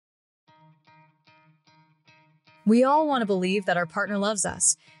We all want to believe that our partner loves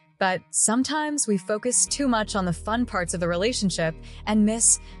us, but sometimes we focus too much on the fun parts of the relationship and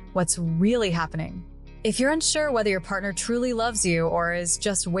miss what's really happening. If you're unsure whether your partner truly loves you or is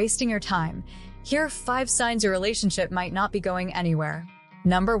just wasting your time, here are 5 signs your relationship might not be going anywhere.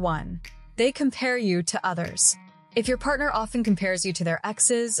 Number 1. They compare you to others. If your partner often compares you to their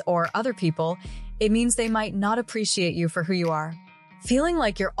exes or other people, it means they might not appreciate you for who you are. Feeling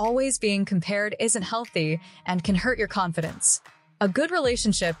like you're always being compared isn't healthy and can hurt your confidence. A good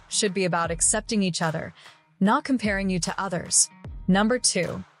relationship should be about accepting each other, not comparing you to others. Number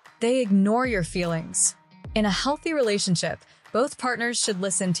 2. They ignore your feelings. In a healthy relationship, both partners should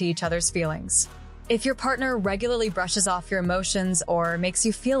listen to each other's feelings. If your partner regularly brushes off your emotions or makes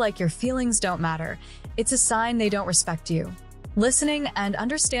you feel like your feelings don't matter, it's a sign they don't respect you. Listening and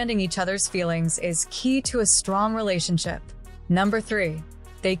understanding each other's feelings is key to a strong relationship. Number 3.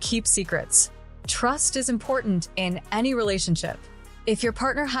 They keep secrets. Trust is important in any relationship. If your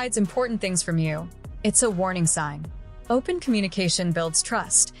partner hides important things from you, it's a warning sign. Open communication builds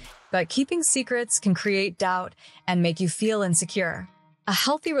trust, but keeping secrets can create doubt and make you feel insecure. A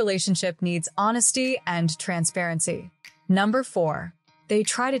healthy relationship needs honesty and transparency. Number 4. They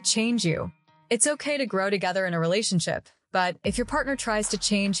try to change you. It's okay to grow together in a relationship, but if your partner tries to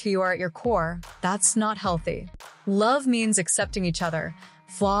change who you are at your core, that's not healthy. Love means accepting each other,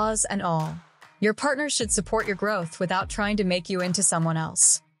 flaws and all. Your partner should support your growth without trying to make you into someone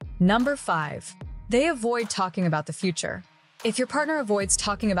else. Number 5. They avoid talking about the future. If your partner avoids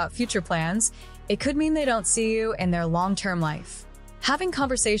talking about future plans, it could mean they don't see you in their long-term life. Having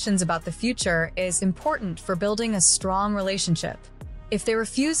conversations about the future is important for building a strong relationship. If they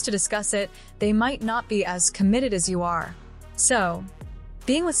refuse to discuss it, they might not be as committed as you are. So,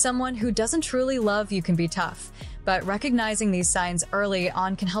 being with someone who doesn't truly love you can be tough, but recognizing these signs early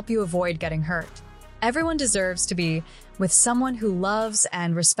on can help you avoid getting hurt. Everyone deserves to be with someone who loves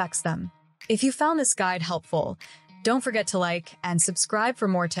and respects them. If you found this guide helpful, don't forget to like and subscribe for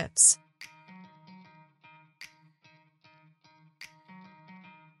more tips.